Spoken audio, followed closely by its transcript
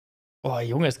Oh,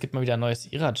 Junge, es gibt mal wieder ein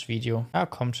neues Iratsch-Video. Ja,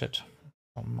 komm, Chat.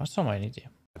 Das ist doch mal eine Idee.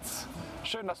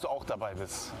 Schön, dass du auch dabei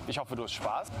bist. Ich hoffe, du hast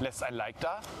Spaß, lässt ein Like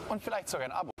da und vielleicht sogar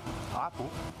ein Abo. Abo?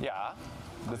 Ja,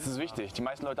 das ist wichtig. Die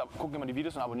meisten Leute gucken immer die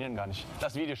Videos und abonnieren gar nicht.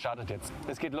 Das Video startet jetzt.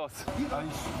 Es geht los. Ich weiß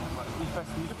nicht,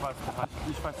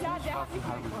 was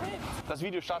Das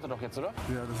Video startet doch jetzt, oder?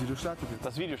 Ja, das Video startet jetzt.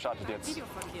 Das Video startet jetzt. Video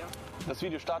von dir. Das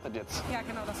Video startet jetzt. Ja,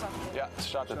 genau, das startet jetzt. Ja, es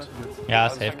startet. Ja,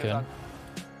 Also safe fängt können. an.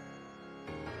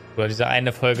 Oder diese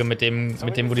eine Folge mit dem,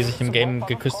 wo die sich im Game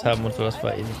geküsst haben und so, das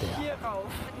war eh nicht der. Hier rauf.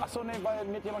 Achso, nee, weil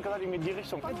mir hat jemand gesagt, irgendwie in die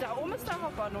Richtung. Da oben ist der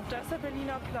Hauptbahnhof, da ist der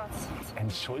Berliner Platz.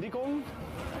 Entschuldigung?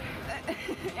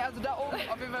 Ja, also da oben,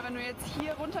 auf jeden Fall, wenn du jetzt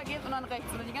hier runter gehst und dann rechts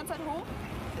und dann die ganze Zeit hoch,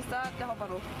 ist da der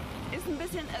Hauptbahnhof. Ist ein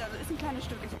bisschen, also ist ein kleines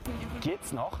Stück.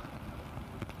 Geht's noch?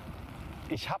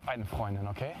 Ich habe eine Freundin,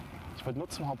 okay? Ich wollte nur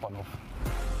zum Hauptbahnhof.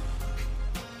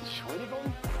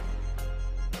 Entschuldigung?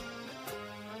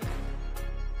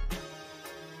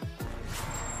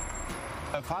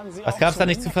 Fahren Sie Was auch gab's da zum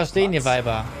nicht zu verstehen, ihr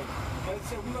Weiber? Das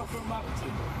ist ja 185.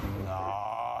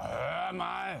 Na, hör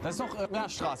mal. Das ist doch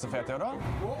Wehrstraße, fährt der, oder?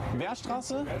 Wo?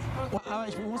 Wehrstraße? Aber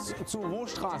ich muss zur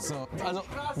Wohlstraße. Also,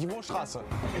 die Wohlstraße.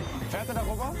 Fährt er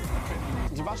darüber?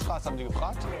 Die Waschstraße haben die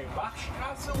gefragt? Nee,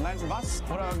 Bachstraße? Nein, was?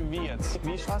 Oder wie jetzt?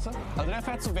 Wie Straße? Also der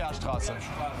fährt zur Wehrstraße. Straße,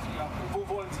 ja. Und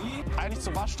wo wollen Sie? Eigentlich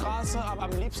zur Waschstraße, aber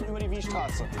am liebsten über die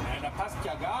Wiestraße. Nein, da passt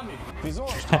ja gar nicht. Wieso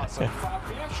Straße?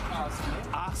 Fahrquerstraße.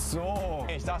 Ach so.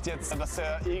 Ich dachte jetzt, dass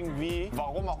er irgendwie,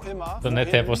 warum auch immer, So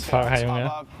nett der wohin Busfahrer, fährt,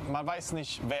 Junge. aber man weiß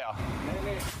nicht wer.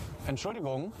 Nee.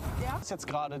 Entschuldigung, Ja? das ist jetzt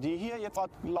gerade die hier jetzt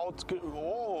laut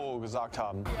gesagt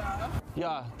haben. Ja.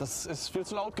 Ja, das ist viel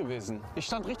zu laut gewesen. Ich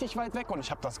stand richtig weit weg und ich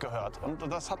habe das gehört. Und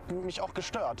das hat mich auch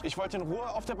gestört. Ich wollte in Ruhe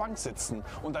auf der Bank sitzen.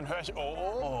 Und dann höre ich,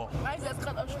 oh. Weißt du jetzt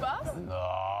gerade aus Spaß?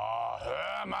 Na,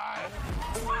 hör mal.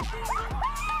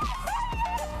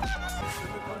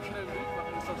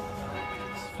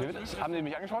 Wie bitte? Haben die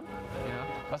mich angesprochen? Ja,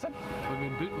 Was denn? wollen wir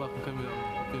ein Bild machen können,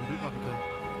 ob wir ein Bild machen können.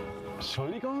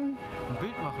 Entschuldigung? Ein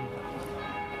Bild machen.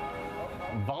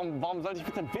 Warum sollte ich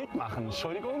bitte ein Bild machen?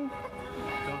 Entschuldigung?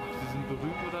 Ich glaube, sie sind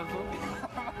berühmt oder so.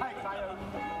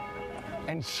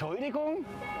 Entschuldigung?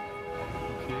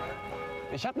 Okay.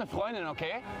 Ich habe eine Freundin,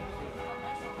 okay?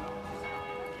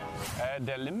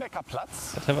 Der Limbecker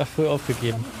Platz. Das haben wir früher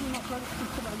aufgegeben.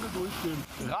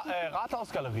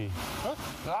 Rathausgalerie.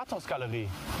 Was? Rathausgalerie.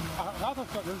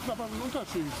 Rathausgalerie, das ist aber ein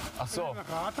Unterschied. Ach so. Eine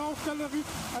Rathausgalerie,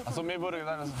 Achso, mir wurde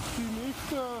gesagt, dass die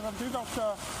nächste, dann steht auf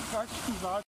der rechten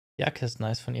Seite Jacke ist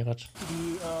nice von Iratsch.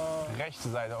 die rechte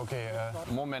Seite, okay.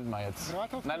 Moment mal jetzt.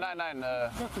 Rathaus. Nein. Was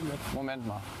denn jetzt? Moment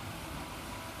mal.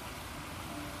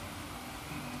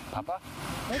 Papa?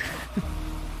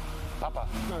 Papa.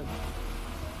 Nein.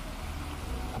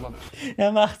 Papa,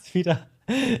 Er macht's wieder.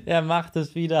 Er macht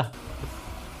es wieder.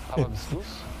 Papa, bist du's?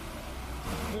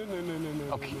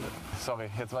 Nee. Okay, sorry,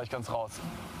 jetzt war ich ganz raus.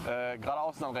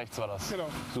 Geradeaus und dann rechts war das. Genau.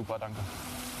 Super, danke.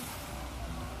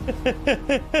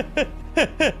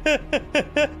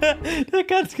 Der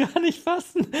kann's gar nicht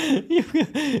fassen. Junge,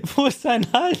 wo ist sein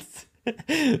Hals?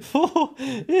 Wo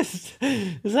ist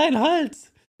sein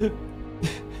Hals?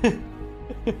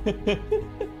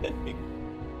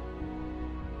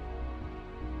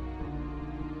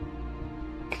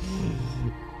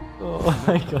 Oh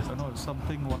mein Gott. I know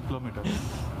something 1 kilometer.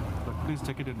 But please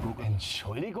check it in Google.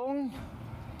 Entschuldigung?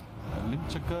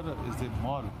 Limchecker is a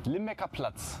mall. Limbecker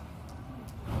Platz.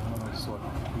 No, sorry.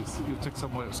 Please, you check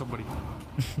somebody.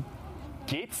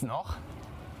 Geht's noch?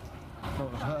 No,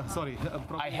 sorry.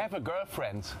 I have a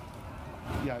girlfriend.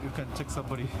 Yeah, you can check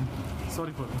somebody.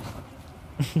 Sorry for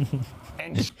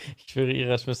Entschuldigung? Ich schwöre,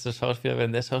 Iratsch müsste Schauspieler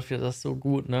werden. Der Schauspieler ist das so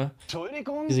gut, ne?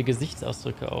 Diese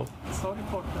Gesichtsausdrücke auch. Sorry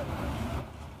for that.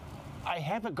 I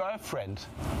have a girlfriend.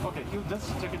 Okay, you just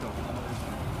check it out.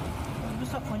 Du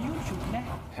bist doch von YouTube, ne?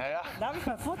 Ja. Darf ich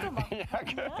mal ein Foto machen? Ja,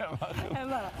 können wir machen.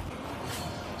 Emma.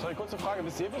 Sorry, kurze Frage.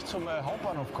 Bis hier will ich zum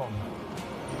Hauptbahnhof kommen?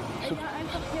 Ja,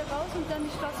 einfach hier raus und dann die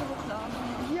Straße hochladen.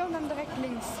 Hier und dann direkt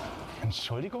links.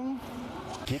 Entschuldigung?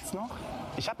 Geht's noch?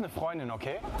 Ich habe eine Freundin,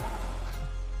 okay?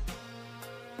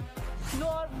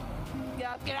 Nur,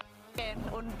 ja, gerade gehen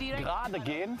und direkt. Gerade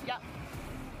gehen? Ja.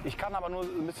 Ich kann aber nur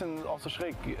ein bisschen auch so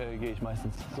schräg gehe ich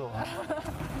meistens. So.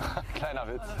 Kleiner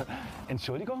Witz.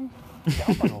 Entschuldigung? Der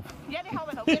Hauptbahnhof. Ja, die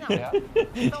Hauptbahnhof, genau. Ja?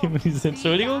 Diese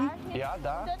Entschuldigung? Ja,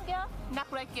 da. Dann ja, nach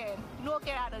rechts gehen. Nur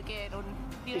gerade gehen und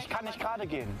direkt. Ich kann nicht gerade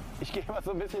gehen. Ich gehe immer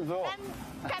so ein bisschen so.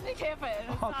 Dann kann ich helfen.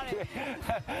 Sorry. Okay.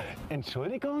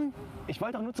 Entschuldigung? Ich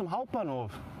wollte doch nur zum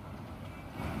Hauptbahnhof.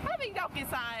 Hab ich doch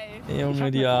gesagt.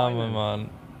 Junge, die Arme, Mann.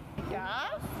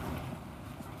 Ja?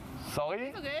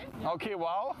 Sorry? Okay. Okay,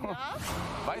 wow.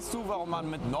 Weißt du, warum man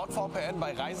mit NordVPN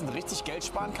bei Reisen richtig Geld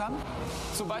sparen kann?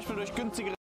 Zum Beispiel durch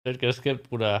günstigere... Es gibt,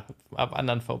 Bruder, ab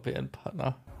anderen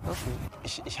VPN-Partner.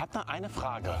 Ich habe eine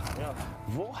Frage. Ja.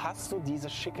 Wo hast du diese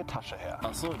schicke Tasche her?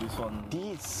 Ach so, die ist von...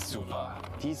 Die ist super.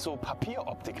 Die ist so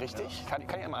Papieroptik, richtig? Kann ich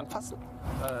einmal anfassen?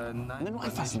 Nein, Nur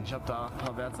anfassen. Ich habe da ein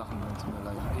paar Wertsachen drin, tut mir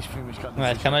leid. Ich fühle mich gerade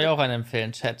Ja, ich kann euch auch einen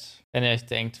empfehlen, Chat. Wenn ihr euch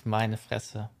denkt, meine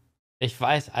Fresse. Ich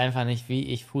weiß einfach nicht, wie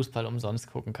ich Fußball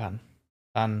umsonst gucken kann.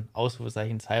 Dann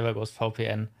Ausrufezeichen CyberGhost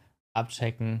VPN,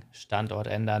 abchecken, Standort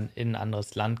ändern, in ein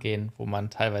anderes Land gehen, wo man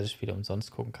teilweise Spiele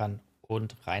umsonst gucken kann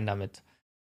und rein damit.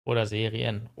 Oder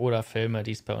Serien oder Filme,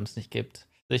 die es bei uns nicht gibt.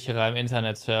 Sicherer im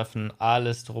Internet surfen,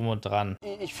 alles drum und dran.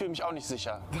 Ich fühle mich auch nicht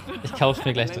sicher. Ich kauf's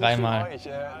mir gleich Nee, nicht dreimal. für euch,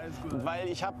 weil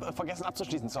ich habe vergessen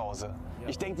abzuschließen zu Hause.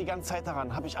 Ich denke die ganze Zeit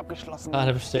daran, habe ich abgeschlossen?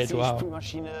 Gerade bestellt, Ist die wow.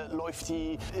 Spülmaschine,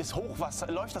 ist Hochwasser,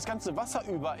 läuft das ganze Wasser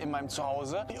über in meinem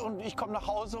Zuhause und ich komme nach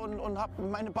Hause und habe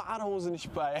meine Badehose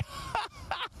nicht bei.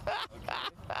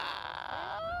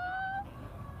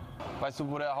 Weißt du,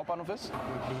 wo der Hauptbahnhof ist?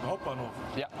 Im Hauptbahnhof.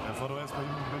 Ja. Er fahr doch erst bei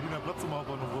Berliner Platz zum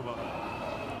Hauptbahnhof rüber.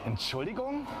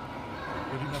 Entschuldigung?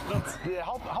 Berliner Platz. Der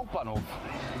Hauptbahnhof.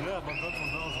 Ja, man kann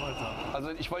von da aus weiter. Also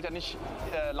ich wollte ja nicht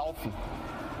laufen.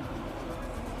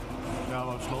 Ja,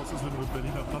 aber am schlausten ist, wenn du mit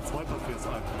Berliner Platz weiterfährst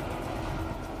einfach.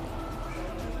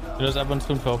 Du hast ab und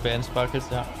zu ein VPN-Sparkles,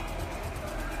 ja.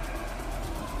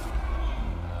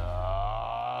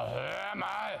 Hör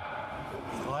mal!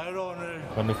 Schrei doch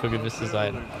nicht. Aber nur für gewisse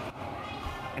Seiten.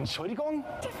 Entschuldigung?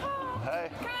 Hey.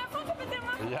 Kann er ein Foto mit dir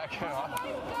machen? Ja, genau.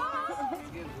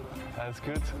 Alles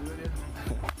gut.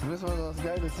 Müssen wir was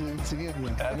Geiles hier inszenieren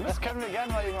hier. Das können wir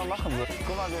gerne mal irgendwann machen. So.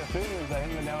 Guck mal, wir filmen uns da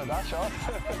hinten, wenn der mal da schaut.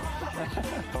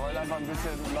 Wir wollen einfach ein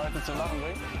bisschen Leute zum Lachen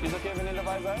bringen. Ist okay, wenn ihr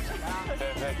dabei seid? Ja.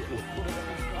 Perfekt.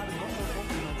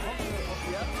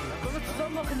 Können wir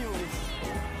zusammen machen, Jungs?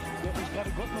 Ich hab mich gerade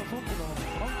gottlos hochgenommen.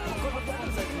 Komm auf der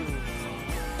anderen Seite, Jungs.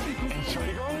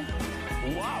 Entschuldigung?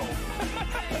 Wow.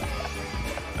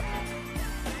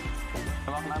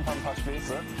 Wir machen einfach ein paar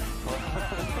Späße.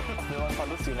 Wir wollen ein paar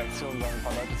lustige Reaktionen sagen, ein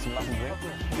paar Leute zum Lachen bringen.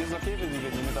 Ist es okay für Sie,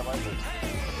 wenn Sie mit dabei sind?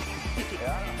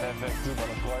 Ja? Perfekt, super,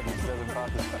 das freut mich, sehr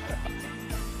sympathisch.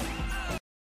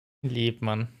 Lieb,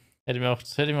 Mann. Hätte mir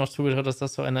auch zugetraut, dass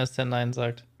das so einer ist, der Nein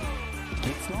sagt.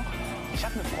 Geht's noch? Ich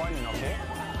habe eine Freundin, okay?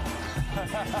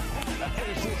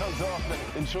 So,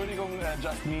 Entschuldigung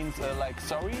just means like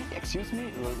sorry, excuse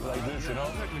me, like this, you know.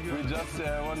 We just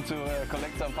want to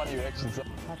collect some funny reactions.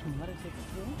 Warte mal, war das jetzt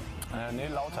so? Nee,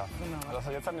 lauter.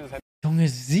 Jetzt haben wir das Junge,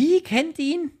 sie kennt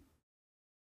ihn?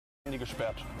 Handy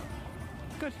gesperrt.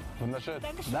 Gut. Wunderschön.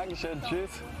 Dankeschön,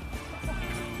 tschüss.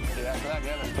 Ja klar,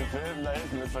 gerne. Wir filmen da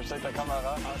hinten mit versteckter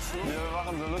Kamera. Wir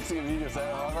machen so lustige Videos.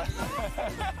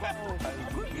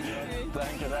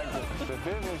 Danke, danke. Wir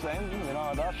filmen uns da hinten, wenn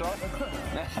man da schaut.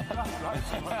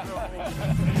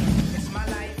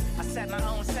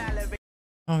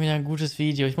 Oh, wieder ein gutes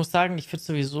Video. Ich muss sagen, ich finde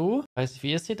sowieso, weiß nicht,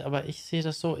 wie ihr es seht, aber ich sehe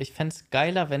das so, ich fände es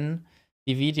geiler, wenn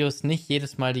die Videos nicht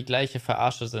jedes Mal die gleiche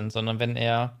Verarsche sind, sondern wenn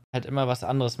er halt immer was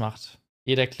anderes macht.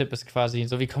 Jeder Clip ist quasi,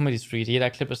 so wie Comedy Street, jeder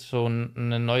Clip ist so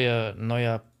ein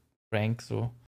neuer Prank, so.